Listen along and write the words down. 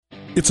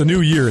It's a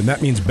new year, and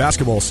that means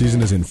basketball season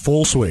is in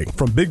full swing.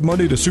 From Big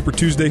Monday to Super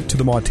Tuesday to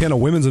the Montana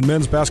women's and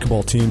men's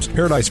basketball teams,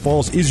 Paradise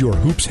Falls is your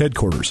hoops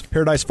headquarters.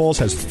 Paradise Falls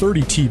has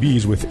 30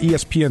 TVs with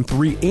ESPN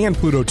 3 and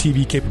Pluto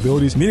TV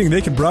capabilities, meaning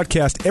they can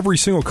broadcast every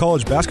single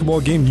college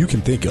basketball game you can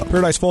think of.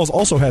 Paradise Falls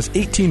also has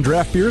 18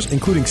 draft beers,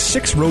 including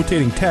 6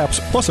 rotating taps,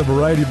 plus a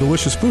variety of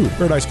delicious food.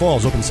 Paradise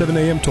Falls open 7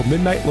 a.m. till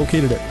midnight,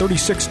 located at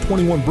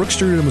 3621 Brook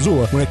Street in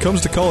Missoula. When it comes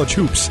to college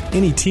hoops,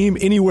 any team,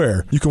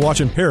 anywhere, you can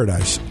watch in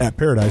paradise at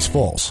Paradise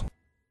Falls.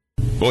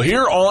 Well,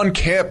 here on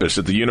campus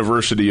at the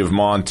University of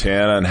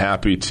Montana, and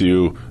happy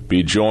to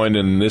be joined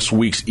in this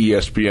week's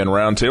ESPN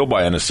Roundtable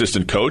by an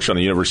assistant coach on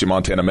the University of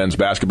Montana men's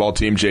basketball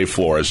team, Jay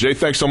Flores. Jay,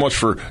 thanks so much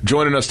for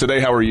joining us today.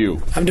 How are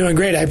you? I'm doing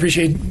great. I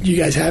appreciate you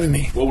guys having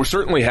me. Well, we're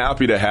certainly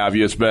happy to have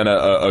you. It's been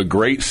a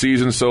great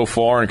season so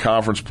far in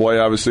conference play.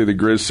 Obviously, the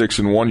Griz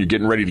 6-1. You're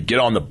getting ready to get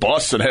on the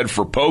bus and head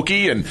for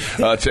Pokey and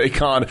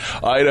take on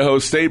Idaho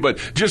State. But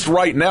just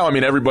right now, I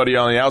mean, everybody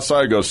on the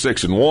outside goes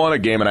 6-1, a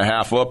game and a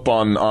half up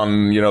on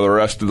the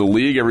rest of the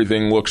league.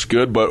 Everything looks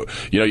good, but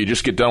you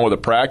just get done with a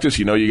practice.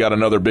 You got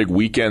another big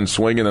weekend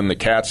swing, and then the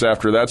Cats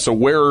after that. So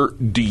where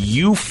do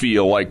you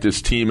feel like this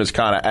team is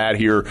kind of at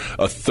here,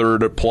 a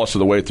third plus of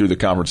the way through the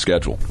conference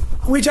schedule?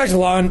 We talked a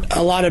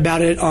lot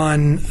about it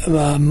on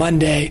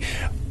Monday.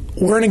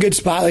 We're in a good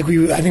spot. I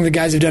think the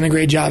guys have done a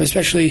great job,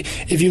 especially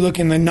if you look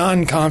in the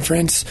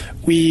non-conference.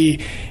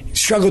 We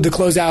struggled to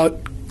close out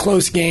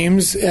close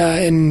games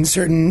in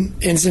certain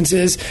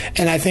instances,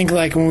 and I think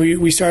when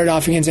we started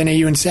off against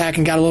NAU and SAC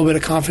and got a little bit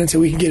of confidence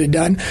that we can get it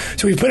done,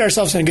 so we put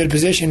ourselves in a good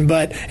position.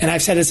 And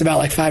I've said this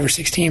about 5 or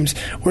 6 teams,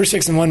 we're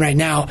 6-1 right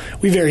now.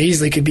 We very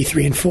easily could be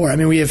 3-4. I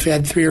mean, we have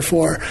had 3 or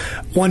 4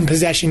 one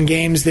possession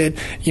games that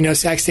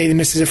Sac State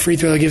misses a free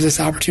throw that gives us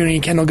opportunity,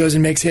 and Kendall goes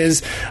and makes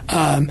his.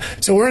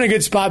 So we're in a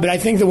good spot. But I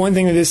think the one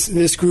thing that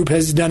this group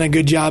has done a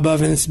good job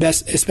of, and it's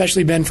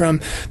especially been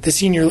from the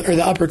senior or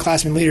the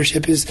upperclassmen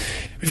leadership, is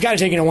we've got to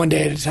take it one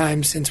day at a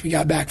time since we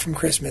got back from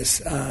Christmas.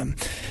 The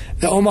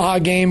Omaha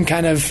game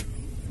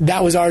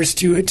that was ours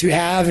to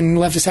have and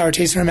left a sour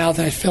taste in our mouth,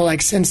 and I feel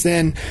like since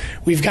then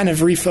we've kind of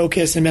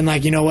refocused and been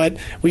like, you know what,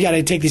 we got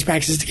to take these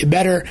practices to get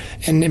better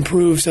and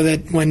improve so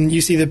that when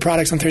you see the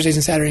products on Thursdays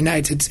and Saturday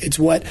nights, it's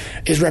what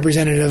is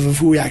representative of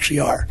who we actually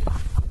are.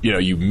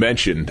 You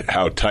mentioned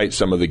how tight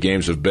some of the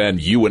games have been,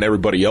 you and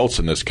everybody else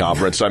in this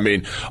conference. I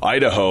mean,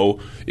 Idaho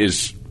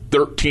is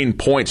 13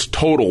 points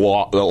total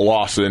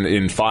loss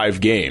in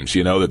 5 games,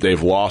 that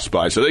they've lost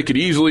by. So they could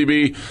easily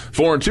be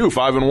 4-2,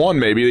 5-1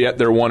 maybe, yet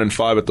they're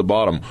 1-5 at the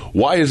bottom.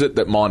 Why is it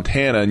that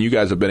Montana and you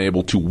guys have been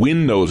able to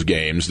win those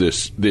games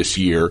this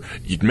year?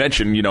 You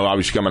mentioned,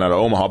 obviously coming out of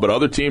Omaha, but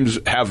other teams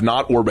have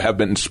not or have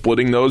been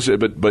splitting those,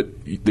 but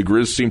the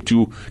Griz seem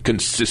to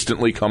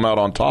consistently come out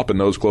on top in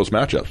those close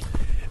matchups.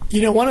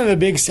 One of the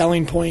big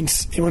selling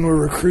points when we're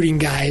recruiting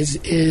guys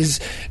is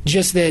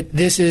just that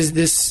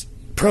this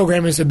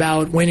program is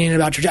about winning and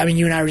about I mean,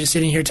 you and I were just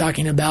sitting here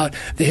talking about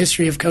the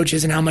history of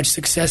coaches and how much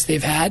success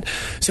they've had.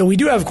 So we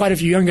do have quite a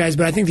few young guys,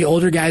 but I think the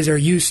older guys are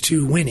used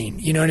to winning.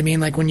 You know what I mean?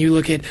 When you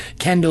look at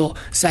Kendall,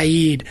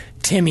 Saeed,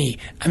 Timmy.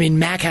 I mean,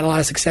 Mac had a lot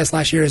of success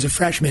last year as a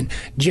freshman.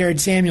 Jared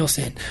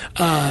Samuelson.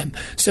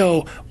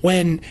 So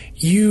when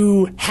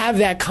you have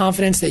that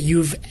confidence that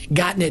you've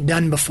gotten it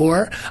done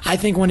before, I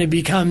think when it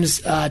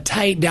becomes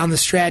tight down the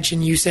stretch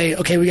and you say,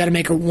 okay, we got to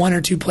make 1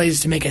 or 2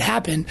 plays to make it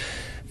happen,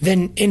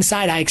 then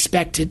inside I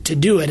expect it to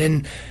do it.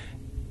 And,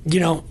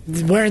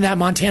 wearing that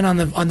Montana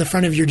on the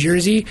front of your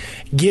jersey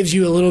gives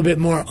you a little bit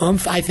more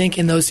oomph, I think,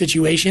 in those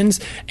situations.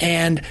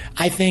 And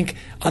I think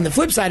on the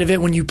flip side of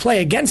it, when you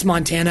play against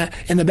Montana,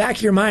 in the back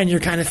of your mind, you're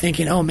kind of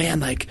thinking, oh,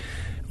 man,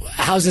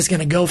 how's this going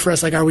to go for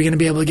us? Are we going to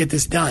be able to get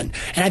this done?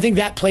 And I think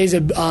that plays a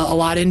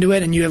lot into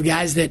it. And you have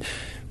guys that,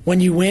 when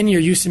you win,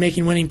 you're used to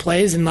making winning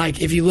plays. And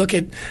if you look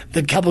at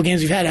the couple games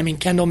we've had, I mean,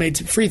 Kendall made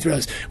some free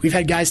throws. We've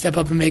had guys step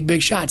up and make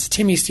big shots.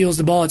 Timmy steals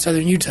the ball at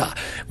Southern Utah.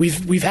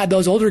 We've had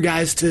those older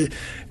guys to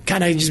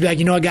kind of just be like,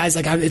 you know what, guys,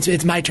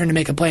 it's my turn to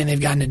make a play, and they've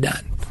gotten it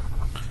done.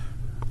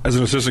 As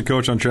an assistant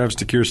coach on Travis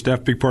DeCuire's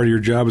staff, big part of your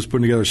job is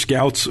putting together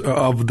scouts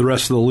of the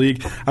rest of the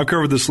league. I've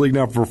covered this league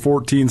now for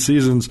 14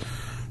 seasons.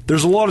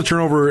 There's a lot of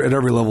turnover at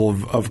every level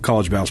of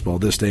college basketball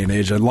this day and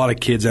age. A lot of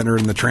kids enter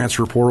in the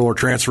transfer portal or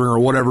transferring or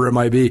whatever it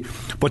might be.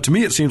 But to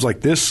me, it seems like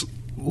this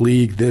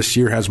league this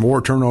year has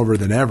more turnover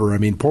than ever. I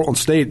mean, Portland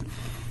State,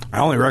 I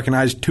only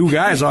recognized 2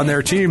 guys on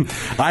their team.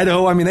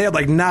 Idaho, I mean, they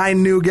had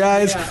 9 new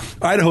guys. Yeah.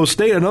 Idaho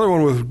State, another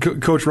one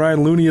with Coach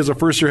Ryan Looney as a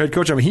first-year head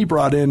coach. I mean, he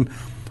brought in,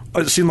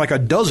 it seemed like a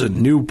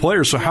dozen new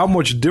players. So how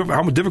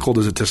difficult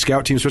is it to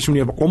scout teams, especially when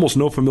you have almost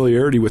no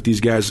familiarity with these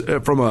guys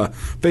from a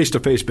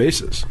face-to-face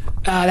basis?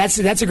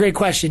 That's a great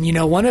question.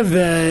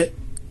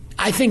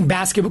 I think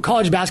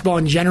college basketball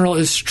in general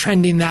is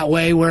trending that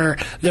way, where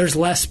there's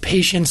less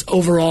patience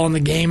overall in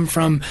the game,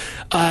 from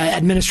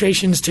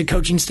administrations to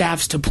coaching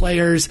staffs to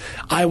players.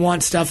 I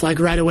want stuff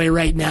right away,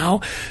 right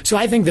now. So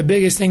I think the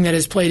biggest thing that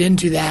has played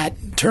into that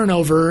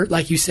turnover,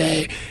 like you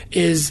say,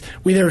 is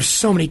there are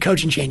so many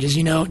coaching changes.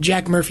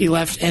 Jack Murphy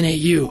left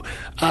NAU.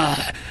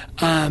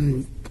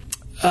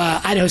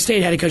 Idaho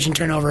State had a coaching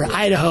turnover.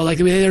 Idaho, like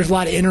there's a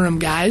lot of interim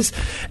guys.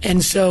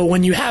 And so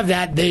when you have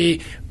that,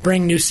 they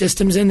bring new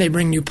systems in, they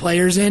bring new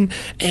players in,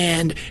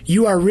 and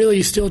you are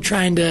really still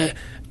trying to.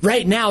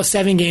 Right now,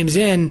 7 games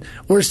in,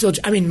 we're still.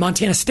 I mean,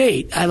 Montana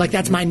State.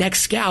 That's my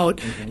next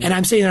scout, and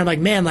I'm sitting there. I'm like,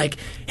 man, like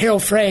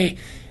Harold Frey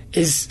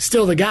is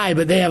still the guy,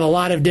 but they have a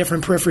lot of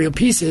different peripheral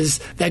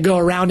pieces that go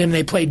around him.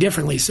 They play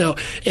differently, so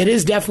it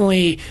is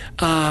definitely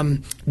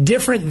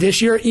different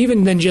this year,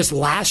 even than just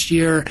last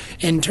year.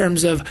 In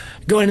terms of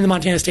going to the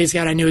Montana State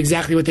scout, I knew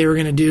exactly what they were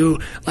going to do,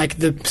 like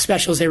the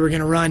specials they were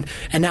going to run.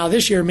 And now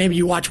this year, maybe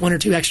you watch 1 or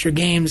 2 extra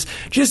games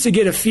just to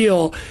get a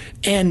feel.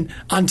 And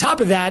on top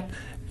of that,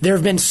 there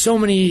have been so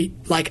many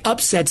like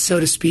upsets, so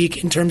to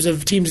speak, in terms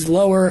of teams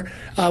lower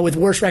with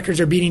worse records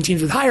or beating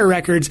teams with higher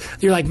records.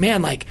 You're like,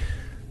 man, like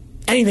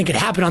anything could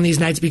happen on these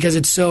nights because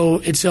it's so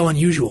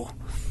unusual.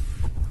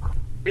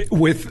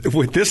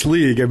 With this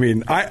league, I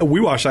mean,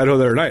 we watched Idaho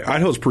the other night.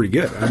 Idaho's pretty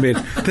good. I mean,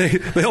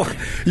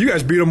 you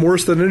guys beat them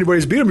worse than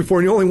anybody's beat them before,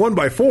 and you only won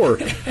by 4.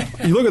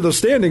 You look at those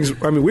standings.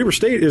 I mean, Weber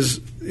State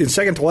is in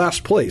second to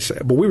last place,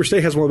 but Weber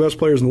State has one of the best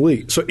players in the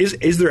league. So,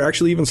 is there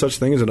actually even such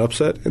thing as an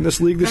upset in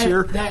this league this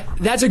year?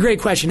 That's a great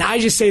question. I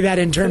just say that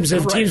in terms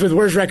of teams with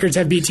worse records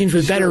have beat teams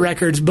with better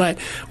records, but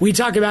we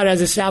talk about it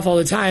as a staff all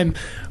the time.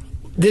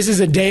 This is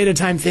a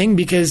day-at-a-time thing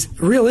because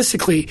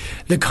realistically,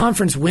 the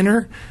conference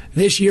winner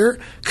this year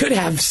could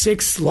have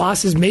 6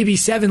 losses, maybe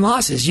 7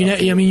 losses. You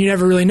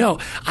never really know.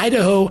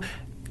 Idaho,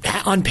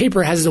 on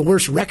paper, has the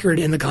worst record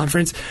in the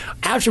conference.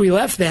 After we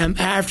left them,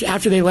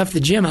 after they left the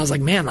gym, I was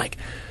like, man, like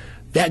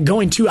that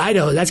going to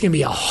Idaho, that's going to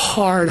be a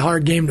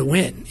hard game to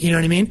win. You know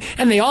what I mean?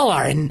 And they all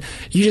are. And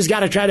you just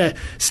got to try to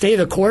stay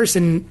the course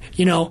and,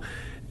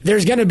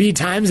 there's going to be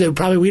times that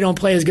probably we don't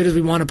play as good as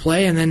we want to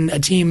play, and then a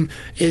team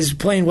is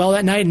playing well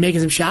that night and making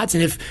some shots,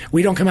 and if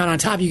we don't come out on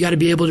top, you got to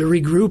be able to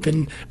regroup,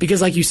 and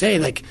because like you say,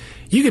 like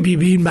you could be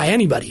beaten by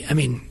anybody. I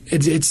mean,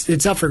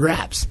 it's up for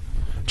grabs.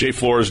 Jay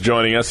Flores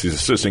joining us. He's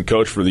assistant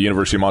coach for the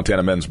University of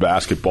Montana men's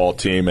basketball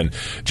team. And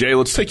Jay,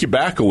 let's take you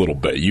back a little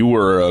bit. You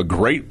were a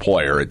great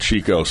player at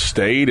Chico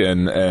State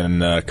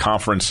and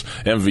conference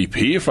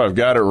MVP, if I've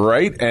got it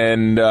right.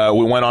 And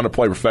we went on to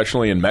play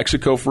professionally in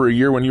Mexico for a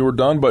year when you were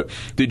done. But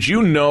did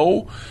you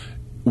know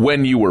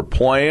when you were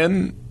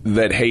playing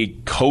that, hey,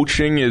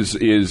 coaching is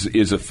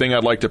a thing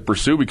I'd like to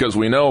pursue? Because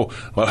we know,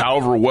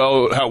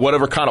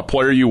 whatever kind of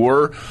player you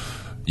were,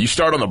 you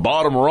start on the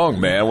bottom rung,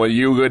 man. When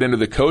you get into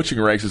the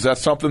coaching ranks, is that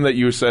something that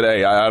you said,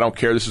 "Hey, I don't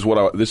care. This is what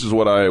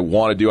I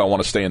want to do. I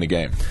want to stay in the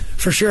game"?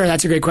 For sure,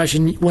 that's a great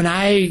question. When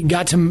I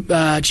got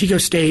to Chico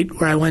State,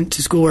 where I went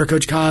to school, where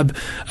Coach Cobb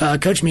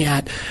coached me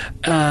at,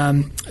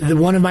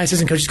 one of my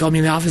assistant coaches called me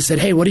in the office and said,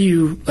 "Hey, what do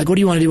you want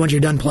to do once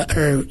you're done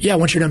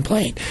once you're done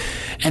playing?"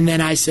 And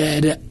then I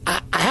said,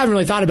 "I haven't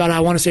really thought about it. I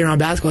want to stay around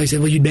basketball." He said,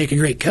 "Well, you'd make a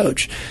great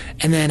coach."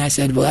 And then I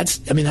said, "Well,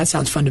 that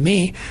sounds fun to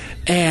me."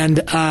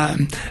 And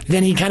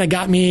then he kind of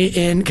got me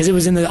in, because it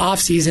was in the off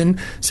season.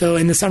 So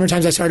in the summer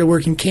times, I started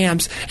working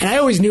camps, and I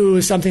always knew it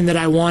was something that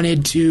I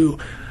wanted to.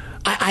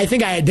 I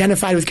think I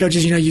identified with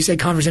coaches. You said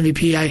conference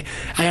MVP. I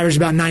averaged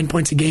about 9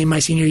 points a game my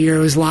senior year.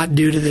 It was a lot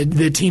due to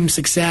the team's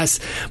success.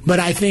 But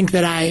I think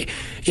that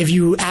if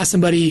you ask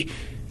somebody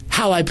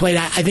how I played,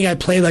 I think I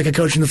played like a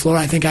coach on the floor.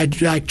 I think I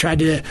tried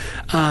to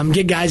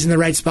get guys in the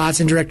right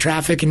spots and direct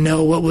traffic and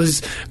know what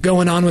was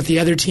going on with the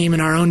other team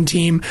and our own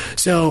team.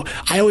 So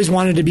I always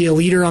wanted to be a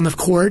leader on the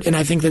court, and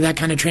I think that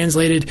kind of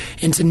translated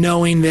into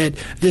knowing that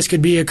this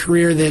could be a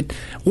career that,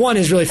 one,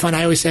 is really fun.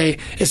 I always say,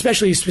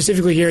 especially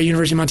specifically here at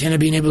University of Montana,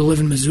 being able to live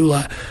in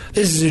Missoula,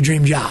 this is a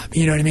dream job.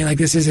 You know what I mean? Like,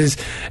 this is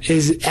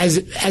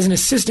as an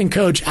assistant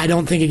coach, I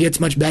don't think it gets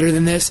much better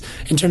than this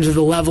in terms of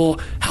the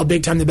level, how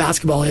big time the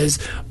basketball is.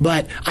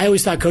 But I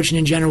always thought coaching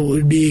in general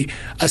would be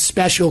a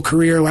special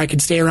career where I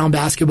could stay around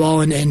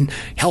basketball and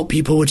help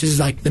people, which is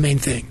like the main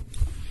thing.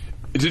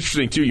 It's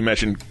interesting, too, you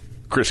mentioned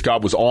Chris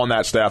Cobb was on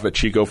that staff at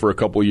Chico for a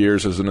couple of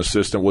years as an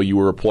assistant while you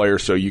were a player,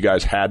 so you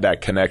guys had that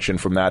connection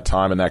from that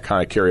time, and that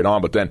kind of carried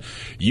on. But then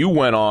you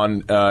went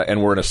on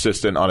and were an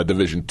assistant on a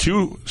Division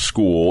II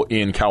school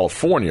in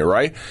California,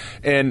 right?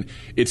 And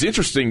it's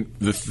interesting,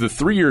 the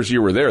 3 years you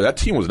were there, that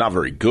team was not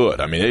very good.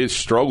 I mean, they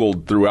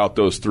struggled throughout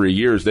those 3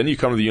 years. Then you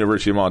come to the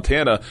University of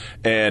Montana,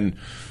 and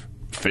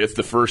fifth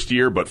the first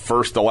year, but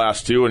first the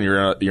last 2, and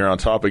you're on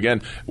top again.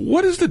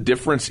 What is the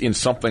difference in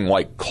something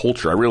like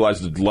culture? I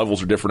realize the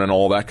levels are different and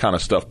all that kind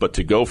of stuff, but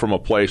to go from a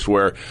place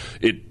where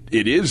it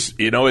is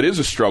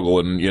a struggle,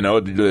 and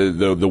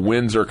the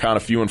wins are kind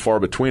of few and far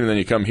between, and then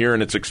you come here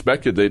and it's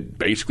expected that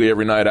basically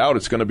every night out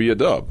it's going to be a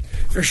dub.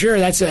 For sure,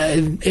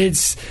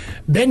 it's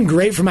been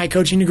great for my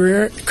coaching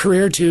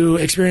career to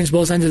experience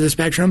both ends of the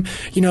spectrum.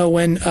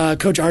 When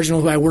Coach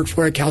Arsenal, who I worked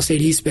for at Cal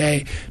State East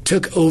Bay,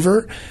 took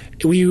over,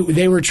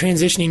 they were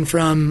transitioning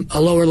from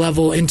a lower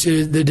level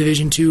into the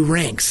Division II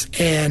ranks,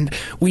 and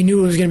we knew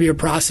it was going to be a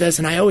process.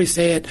 And I always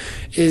say it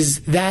is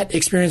that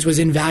experience was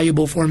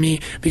invaluable for me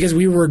because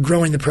we were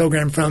growing the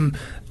program from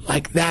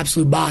like the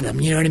absolute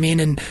bottom, you know what I mean?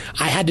 And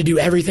I had to do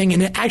everything.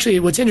 And actually,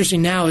 what's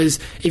interesting now is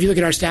if you look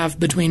at our staff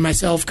between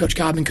myself, Coach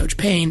Cobb, and Coach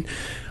Payne,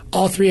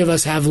 all three of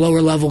us have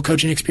lower level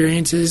coaching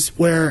experiences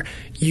where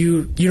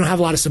you don't have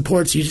a lot of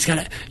support, so you just kind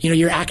of,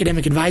 you're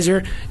academic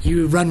advisor,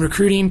 you run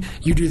recruiting,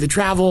 you do the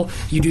travel,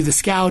 you do the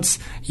scouts,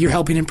 you're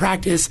helping in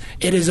practice.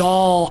 It is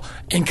all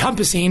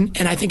encompassing,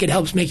 and I think it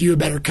helps make you a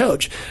better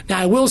coach. Now,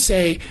 I will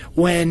say,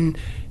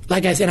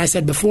 like I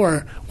said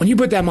before, when you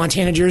put that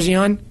Montana jersey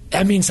on,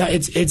 that means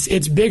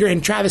it's bigger,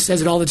 and Travis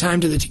says it all the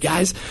time to the two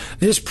guys.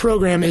 This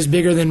program is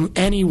bigger than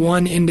any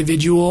one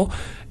individual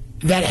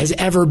that has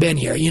ever been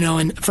here,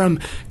 and from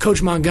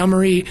Coach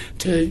Montgomery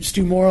to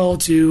Stu Morrill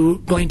to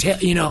Blaine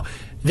Taylor,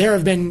 there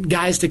have been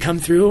guys to come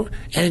through,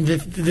 and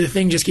the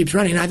thing just keeps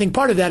running. And I think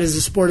part of that is the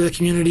support of the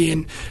community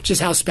and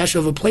just how special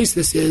of a place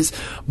this is.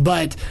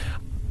 But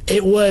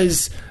it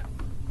was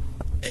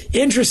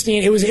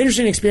interesting. It was an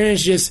interesting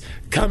experience just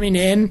coming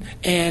in,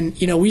 and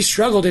we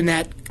struggled in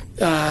that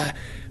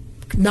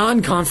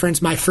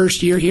non-conference my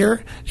first year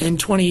here in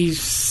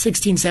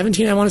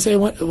 2016-17. I want to say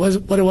what it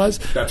was.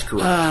 That's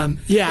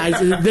correct.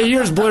 The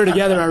years blur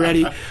together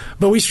already.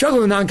 But we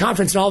struggled in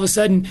non-conference, and all of a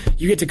sudden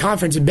you get to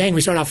conference, and bang,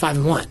 we start off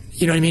 5-1.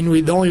 You know what I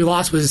mean? The only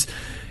loss was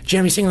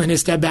Jeremy Singleton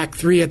his step back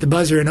 3 at the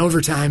buzzer in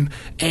overtime,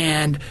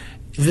 and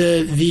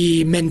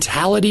the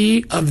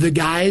mentality of the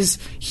guys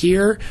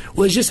here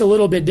was just a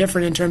little bit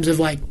different in terms of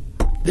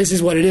this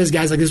is what it is,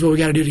 guys. This is what we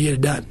got to do to get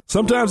it done.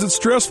 Sometimes it's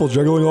stressful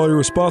juggling all your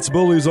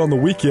responsibilities on the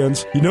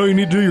weekends. You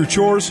need to do your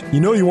chores.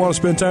 You want to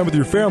spend time with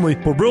your family.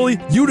 But really,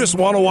 you just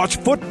want to watch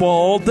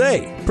football all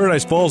day.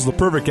 Paradise Falls is the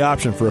perfect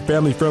option for a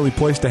family-friendly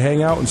place to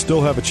hang out and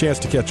still have a chance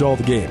to catch all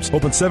the games.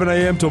 Open 7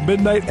 a.m. till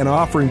midnight and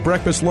offering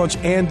breakfast, lunch,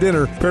 and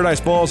dinner. Paradise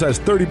Falls has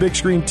 30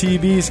 big-screen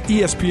TVs,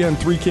 ESPN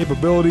 3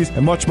 capabilities,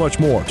 and much, much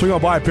more. Swing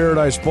on by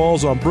Paradise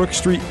Falls on Brook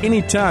Street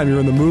anytime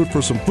you're in the mood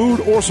for some food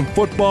or some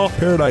football.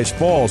 Paradise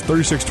Falls,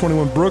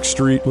 3621 Brook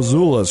Street,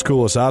 Missoula's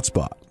coolest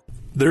hotspot.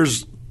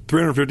 There's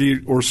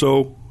 350 or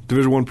so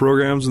Division I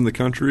programs in the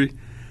country,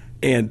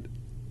 and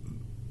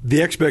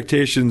the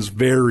expectations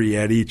vary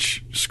at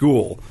each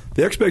school.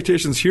 The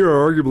expectations here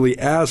are arguably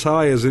as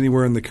high as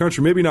anywhere in the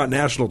country. Maybe not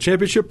national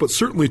championship, but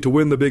certainly to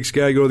win the Big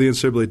Sky, go to the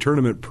NCAA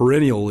tournament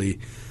perennially.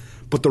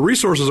 But the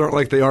resources aren't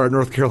like they are in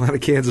North Carolina,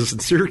 Kansas,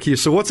 and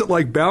Syracuse. So what's it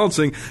like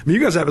balancing? You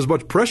guys have as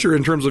much pressure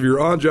in terms of your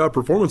on-job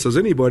performance as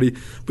anybody,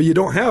 but you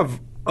don't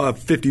have a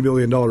 $50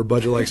 million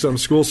budget like some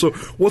schools. So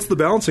what's the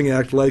balancing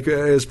act like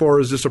as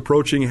far as just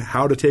approaching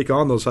how to take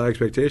on those high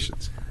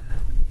expectations?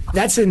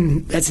 That's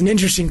an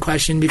interesting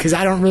question, because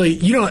I don't really,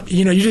 you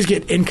just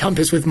get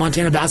encompassed with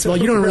Montana basketball.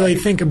 You don't really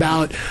think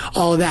about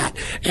all of that.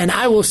 And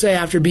I will say,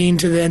 after being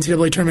to the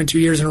NCAA tournament 2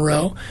 years in a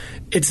row,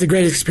 it's the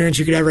greatest experience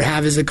you could ever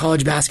have as a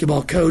college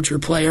basketball coach or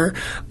player.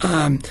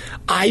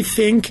 I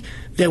think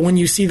that when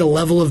you see the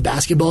level of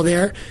basketball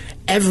there,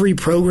 every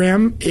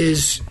program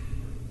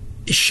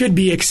should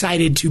be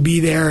excited to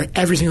be there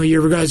every single year,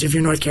 regardless if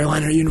you're North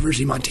Carolina or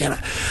University of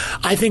Montana.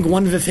 I think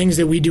one of the things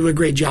that we do a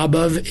great job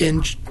of,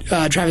 and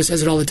Travis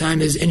says it all the time,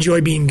 is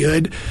enjoy being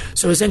good.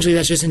 So essentially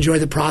that's just enjoy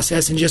the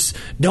process and just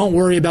don't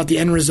worry about the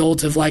end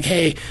result of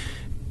hey,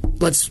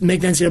 let's make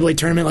the NCAA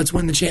tournament, let's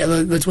win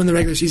the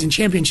regular season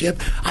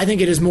championship. I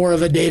think it is more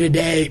of a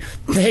day-to-day,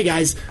 hey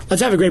guys,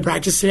 let's have a great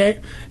practice today,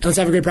 and let's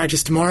have a great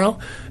practice tomorrow,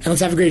 and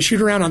let's have a great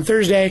shoot-around on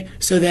Thursday,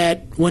 so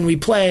that when we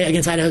play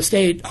against Idaho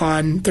State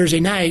on Thursday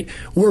night,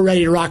 we're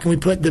ready to rock and we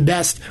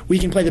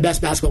can play the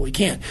best basketball we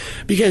can.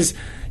 Because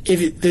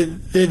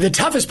the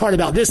toughest part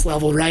about this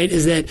level, right,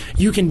 is that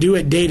you can do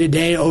it day to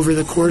day over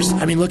the course.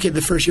 Look at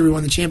the first year we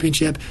won the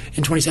championship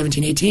in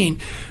 2017-18.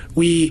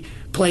 We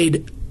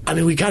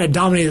kind of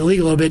dominated the league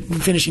a little bit,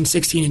 finishing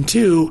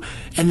 16-2,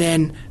 and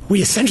then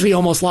we essentially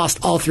almost lost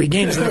all 3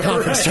 games in the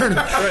conference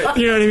tournament. Right.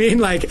 You know what I mean?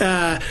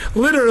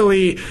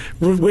 Literally,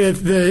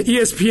 with the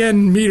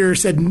ESPN meter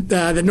said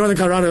that Northern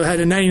Colorado had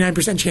a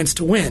 99% chance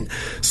to win.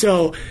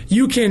 So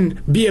you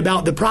can be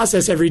about the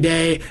process every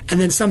day, and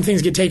then some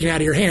things get taken out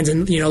of your hands.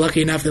 And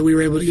lucky enough that we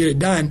were able to get it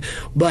done.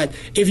 But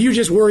if you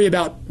just worry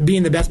about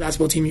being the best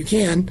basketball team you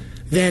can,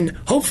 then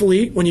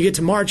hopefully when you get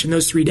to March in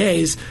those 3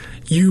 days,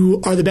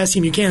 you are the best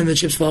team you can, and the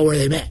chips fall where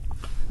they may.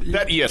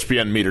 That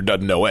ESPN meter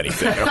doesn't know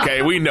anything,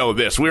 okay? We know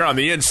this. We're on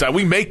the inside.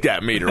 We make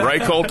that meter,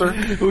 right, Coulter?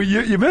 Well,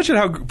 you mentioned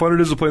how fun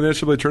it is to play in the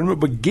NCAA tournament,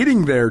 but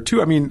getting there,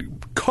 too.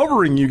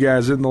 Covering you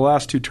guys in the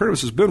last 2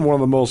 tournaments has been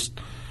one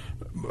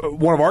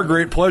of our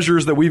great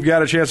pleasures that we've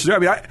got a chance to do.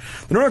 The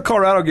Northern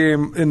Colorado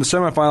game in the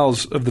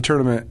semifinals of the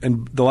tournament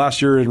and the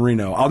last year in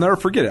Reno, I'll never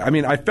forget it.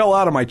 I fell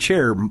out of my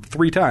chair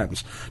 3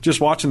 times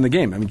just watching the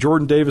game.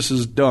 Jordan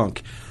Davis's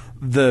dunk,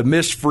 the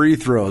missed free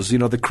throws,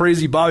 the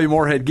crazy Bobby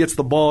Moorhead gets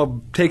the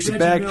ball, takes it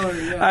back. Miller,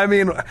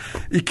 yeah.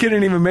 You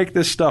couldn't even make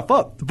this stuff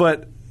up.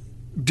 But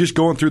just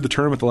going through the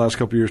tournament the last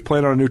couple of years,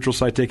 playing on a neutral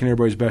site, taking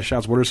everybody's best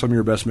shots, what are some of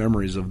your best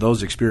memories of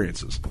those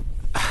experiences?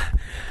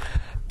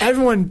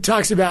 Everyone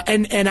talks about,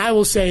 and I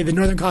will say the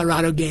Northern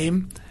Colorado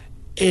game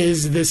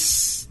is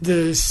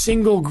the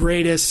single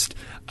greatest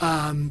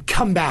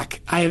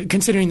comeback.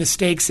 Considering the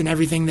stakes and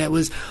everything that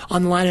was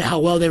on the line and how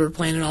well they were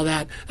playing and all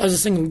that, that was the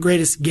single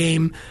greatest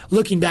game,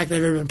 looking back, that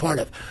I've ever been part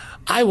of.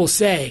 I will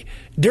say,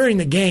 during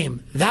the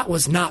game, that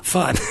was not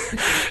fun.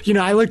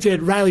 I looked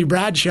at Riley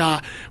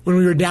Bradshaw when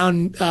we were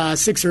down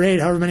 6 or 8,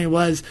 however many it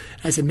was.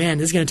 I said, man,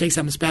 this is going to take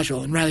something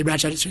special. And Riley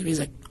Bradshaw just he's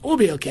like, we'll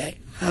be okay.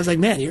 I was like,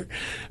 man, you're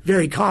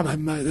very calm. That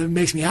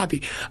makes me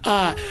happy.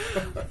 Anytime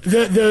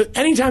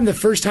the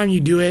first time you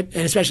do it,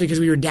 and especially because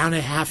we were down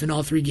at half in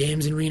all 3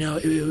 games in Reno,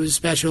 it was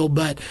special.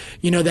 But,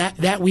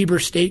 that Weber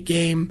State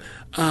game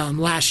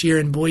last year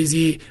in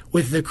Boise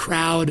with the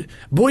crowd,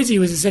 Boise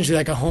was essentially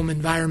like a home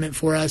environment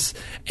for us.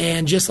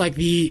 And just like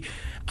the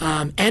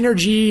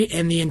energy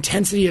and the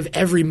intensity of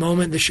every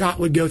moment, the shot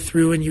would go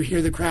through and you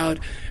hear the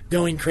crowd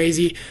going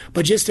crazy.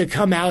 But just to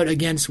come out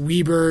against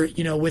Weber,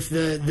 with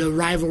the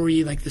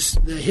rivalry, like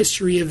the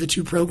history of the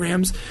 2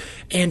 programs,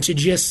 and to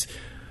just,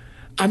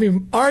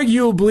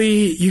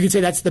 arguably you could say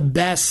that's the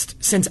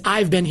best since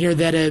I've been here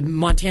that a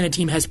Montana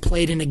team has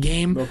played in a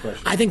game. No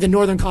question. I think the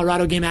Northern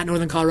Colorado game at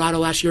Northern Colorado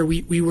last year,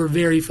 we were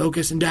very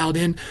focused and dialed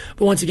in.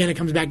 But once again, it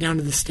comes back down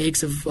to the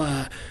stakes of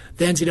the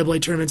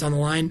NCAA tournaments on the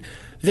line.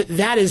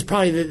 That is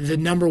probably the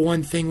number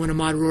one thing when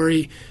Ahmad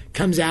Rory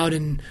comes out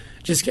and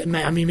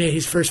made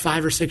his first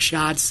 5 or 6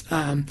 shots.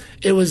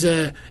 It was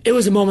a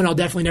moment I'll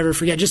definitely never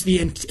forget. Just the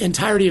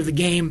entirety of the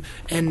game,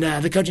 and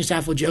the coaching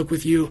staff will joke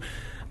with you.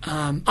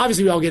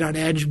 Obviously, we all get on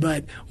edge,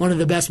 but one of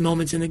the best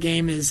moments in the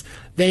game is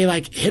they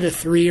hit a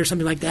 3 or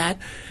something like that,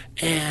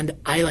 and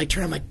I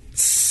turn. I'm like,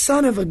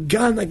 son of a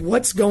gun!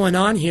 What's going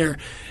on here?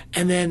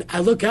 And then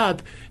I look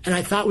up, and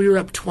I thought we were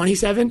up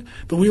 27,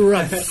 but we were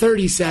up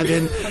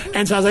 37,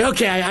 and so I was like,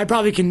 okay, I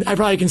probably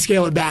can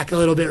scale it back a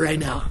little bit right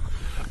now.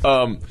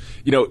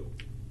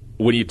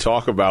 When you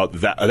talk about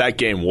that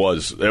game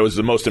was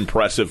the most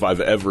impressive I've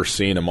ever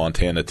seen a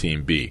Montana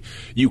team be.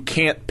 You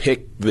can't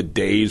pick the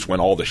days when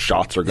all the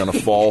shots are going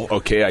to fall.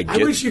 Okay, I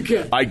wish you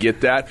could. I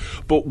get that.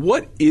 But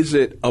what is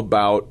it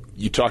about,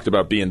 you talked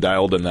about being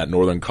dialed in that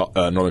Northern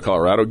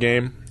Colorado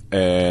game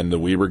and the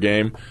Weber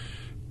game.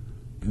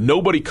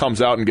 Nobody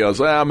comes out and goes,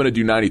 I'm going to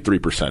do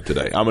 93%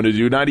 today. I'm going to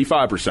do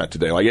 95%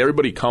 today.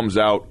 Everybody comes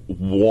out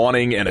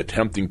wanting and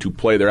attempting to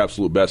play their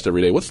absolute best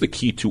every day. What's the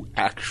key to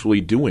actually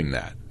doing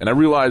that? And I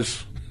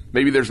realize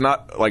maybe there's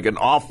not an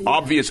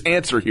obvious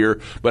answer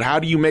here, but how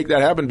do you make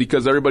that happen?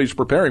 Because everybody's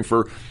preparing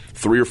for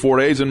 3 or 4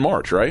 days in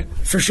March, right?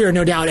 For sure,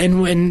 no doubt.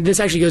 And when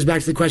this actually goes back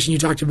to the question you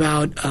talked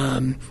about,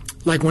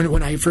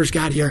 when I first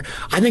got here,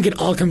 I think it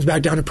all comes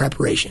back down to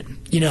preparation,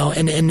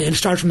 and it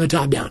starts from the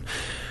top down.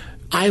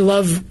 I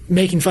love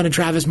making fun of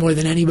Travis more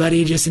than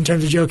anybody, just in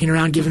terms of joking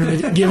around, giving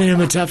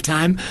him a tough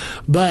time.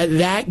 But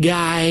that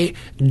guy,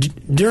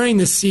 during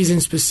the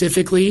season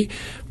specifically,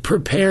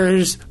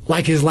 prepares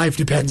like his life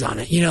depends on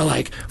it.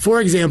 For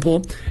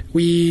example,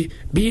 we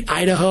beat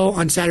Idaho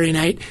on Saturday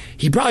night.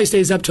 He probably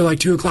stays up till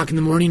 2 o'clock in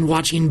the morning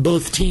watching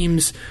both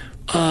teams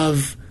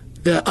of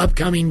the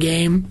upcoming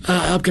game,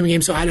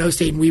 so Idaho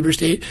State and Weber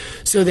State,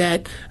 so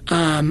that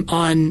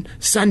on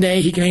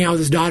Sunday he can hang out with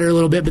his daughter a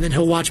little bit, but then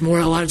he'll watch more.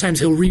 A lot of times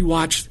he'll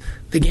rewatch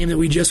the game that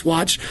we just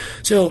watched.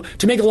 So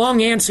to make a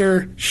long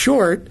answer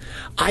short,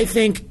 I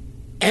think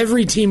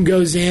every team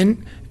goes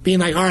in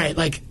being all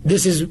right,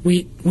 this is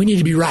we need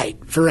to be right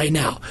for right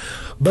now.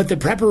 But the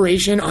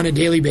preparation on a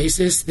daily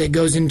basis that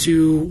goes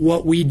into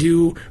what we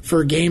do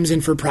for games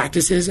and for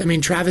practices,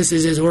 Travis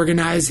is as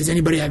organized as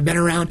anybody I've been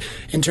around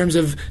in terms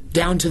of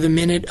down to the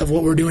minute of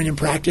what we're doing in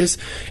practice.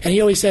 And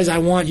he always says, I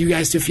want you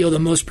guys to feel the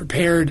most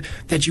prepared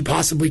that you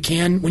possibly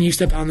can when you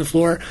step out on the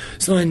floor.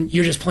 So then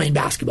you're just playing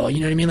basketball.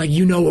 You know what I mean?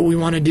 You know what we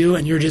want to do,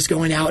 and you're just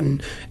going out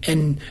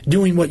and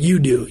doing what you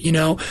do,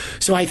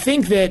 So I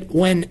think that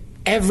when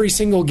every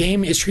single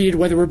game is treated,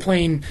 whether we're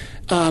playing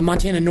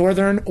Montana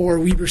Northern or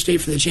Weber State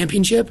for the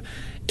championship,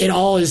 it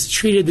all is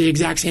treated the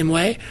exact same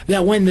way,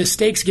 that when the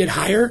stakes get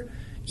higher,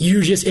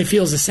 it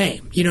feels the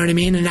same. You know what I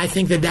mean? And I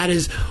think that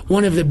is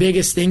one of the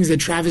biggest things that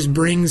Travis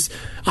brings.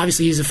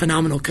 Obviously, he's a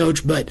phenomenal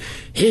coach, but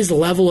his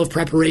level of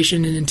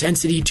preparation and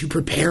intensity to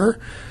prepare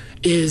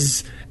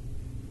is,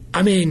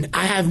 I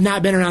have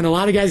not been around a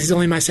lot of guys. He's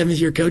only my 7th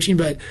year coaching,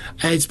 but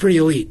it's pretty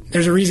elite.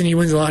 There's a reason he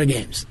wins a lot of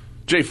games.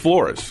 Jay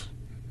Flores,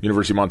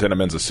 University of Montana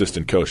men's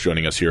assistant coach,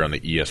 joining us here on the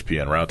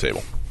ESPN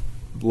Roundtable.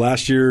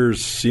 Last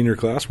year's senior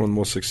class, one of the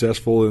most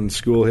successful in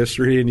school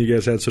history, and you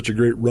guys had such a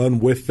great run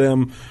with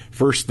them.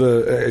 First,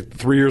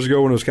 3 years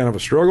ago when it was kind of a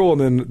struggle, and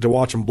then to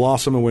watch them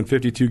blossom and win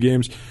 52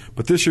 games.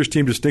 But this year's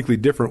team distinctly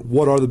different.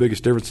 What are the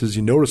biggest differences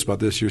you notice about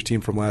this year's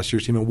team from last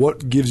year's team, and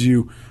what gives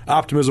you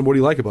optimism? What do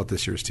you like about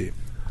this year's team?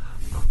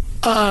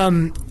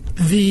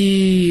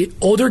 The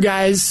older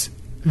guys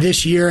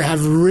this year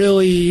have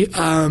really,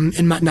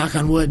 and knock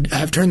on wood,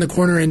 have turned the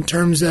corner in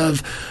terms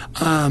of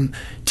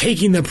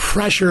taking the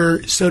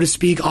pressure, so to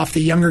speak, off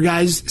the younger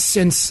guys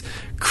since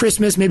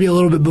Christmas, maybe a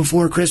little bit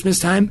before Christmas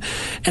time.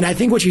 And I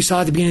think what you saw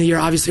at the beginning of the year,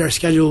 obviously our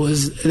schedule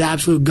was the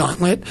absolute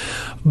gauntlet,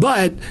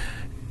 but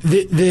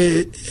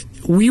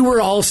we were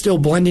all still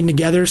blending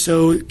together.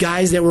 So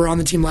guys that were on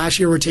the team last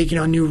year were taking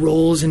on new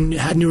roles and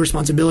had new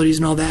responsibilities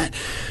and all that.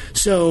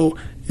 So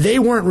they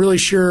weren't really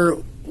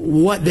sure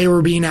what they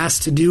were being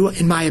asked to do,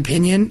 in my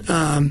opinion,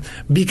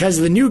 because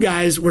the new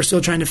guys were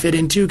still trying to fit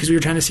into, because we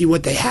were trying to see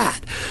what they had.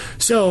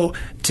 So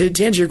to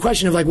answer your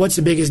question of like what's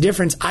the biggest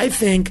difference, I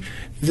think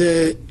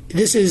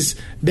this has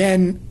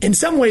been in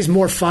some ways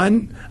more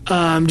fun,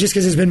 just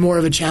because it's been more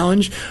of a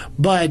challenge,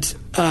 but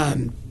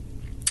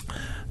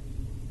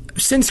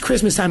since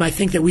Christmas time, I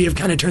think that we have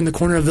kind of turned the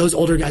corner of those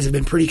older guys have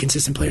been pretty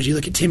consistent players. You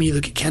look at Timmy, you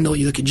look at Kendall,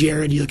 you look at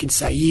Jared, you look at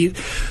Saeed.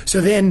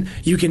 So then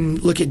you can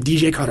look at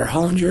DJ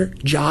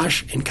Carter-Hollinger,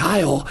 Josh, and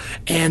Kyle,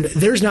 and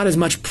there's not as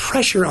much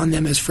pressure on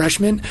them as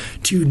freshmen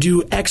to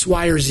do X,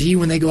 Y, or Z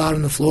when they go out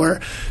on the floor.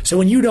 So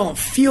when you don't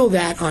feel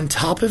that on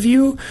top of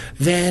you,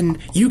 then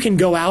you can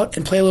go out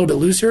and play a little bit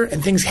looser,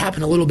 and things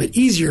happen a little bit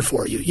easier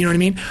for you. You know what I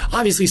mean?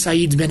 Obviously,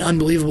 Saeed's been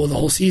unbelievable the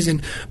whole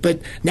season,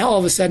 but now all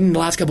of a sudden, the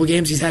last couple of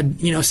games, he's had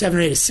 7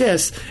 or 8 assists,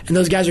 and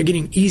those guys are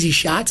getting easy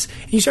shots,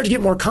 and you start to get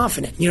more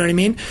confident. You know what I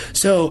mean?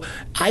 So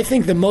I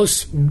think the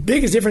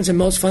biggest difference and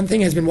most fun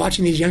thing has been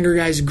watching these younger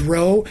guys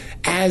grow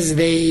as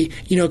they,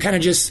 kind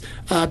of just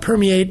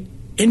permeate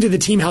into the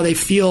team how they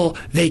feel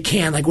they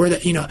can. Like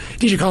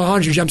DJ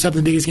Carter-Hollinger jumps up in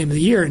the biggest game of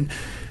the year and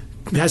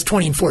has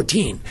 20 and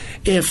 14.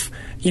 If,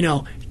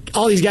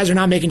 all these guys are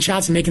not making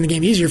shots and making the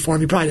game easier for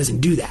him, he probably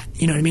doesn't do that.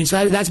 You know what I mean?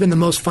 So that's been the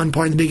most fun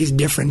part and the biggest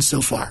difference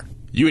so far.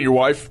 You and your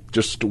wife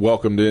just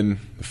welcomed in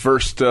the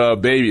first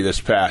baby this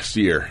past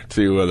year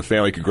to the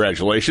family.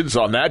 Congratulations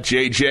on that.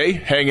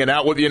 JJ hanging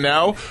out with you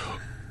now.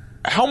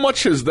 How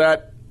much has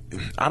that,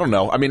 I don't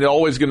know, I mean, it's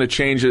always going to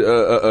change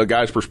a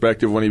guy's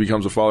perspective when he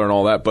becomes a father and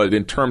all that, but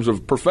in terms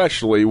of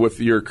professionally with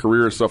your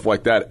career and stuff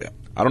like that,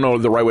 I don't know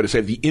the right way to say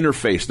it, the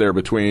interface there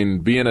between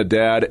being a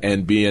dad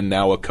and being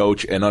now a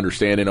coach and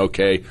understanding,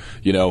 okay,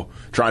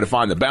 trying to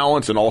find the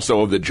balance and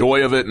also the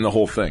joy of it and the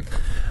whole thing.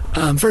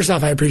 First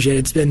off, I appreciate it.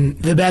 It's been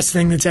the best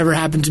thing that's ever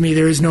happened to me.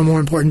 There is no more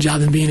important job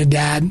than being a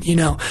dad.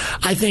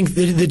 I think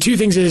the two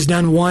things it has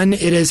done, one,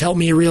 it has helped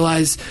me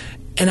realize,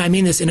 and I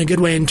mean this in a good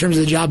way in terms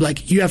of the job,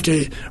 like you have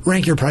to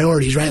rank your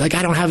priorities, right? Like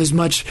I don't have as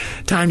much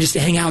time just to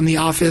hang out in the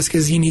office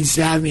because he needs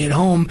to have me at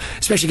home,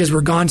 especially because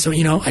we're gone. So,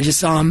 I just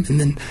saw him and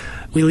then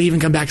we leave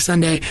and come back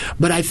Sunday.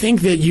 But I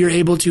think that you're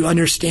able to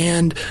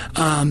understand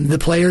the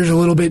players a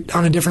little bit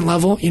on a different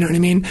level. You know what I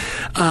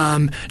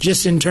mean?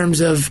 Just in terms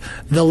of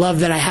the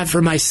love that I have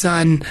for my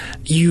son,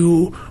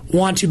 you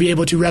want to be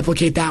able to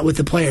replicate that with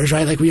the players,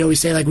 right? Like we always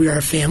say, like we are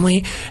a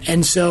family.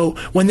 And so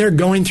when they're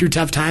going through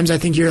tough times, I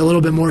think you're a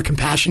little bit more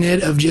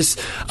compassionate of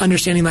just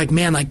understanding like,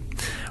 man, like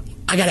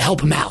I got to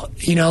help them out.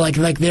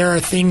 Like there are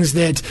things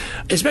that,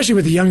 especially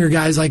with the younger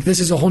guys, like this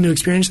is a whole new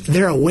experience.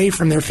 They're away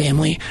from their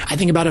family. I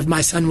think about if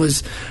my son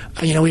was,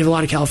 we have a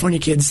lot of California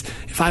kids.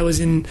 If I was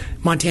in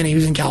Montana, he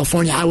was in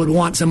California, I would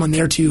want someone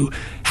there to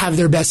have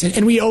their best.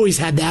 And we always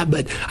had that,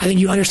 but I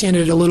think you understand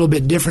it a little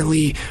bit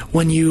differently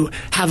when you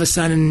have a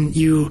son and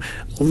you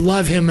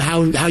love him,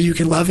 how you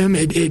can love him.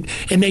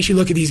 It makes you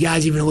look at these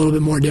guys even a little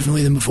bit more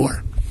differently than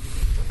before.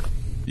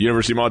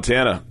 University of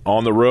Montana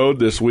on the road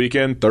this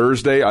weekend,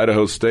 Thursday,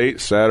 Idaho State,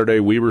 Saturday,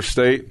 Weber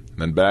State,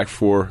 then back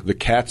for the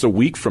Cats a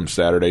week from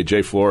Saturday.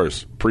 Jay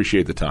Flores,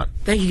 appreciate the time.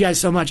 Thank you guys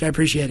so much. I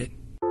appreciate it.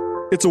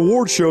 It's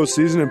award show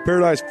season, and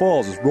Paradise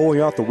Falls is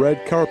rolling out the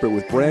red carpet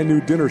with brand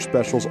new dinner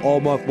specials all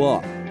month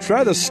long.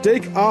 Try the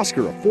Steak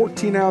Oscar, a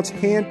 14-ounce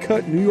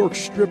hand-cut New York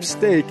strip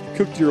steak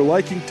cooked to your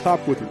liking,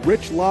 topped with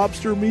rich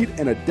lobster meat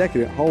and a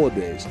decadent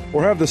hollandaise.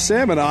 Or have the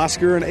Salmon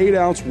Oscar, an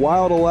 8-ounce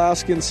wild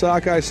Alaskan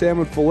sockeye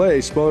salmon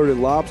fillet smothered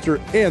in lobster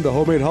and the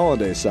homemade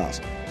hollandaise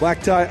sauce.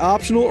 Black tie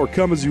optional or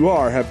come as you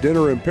are. Have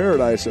dinner in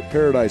paradise at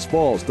Paradise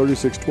Falls,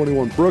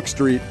 3621 Brook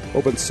Street,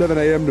 open 7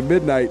 a.m. to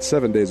midnight,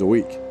 7 days a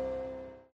week.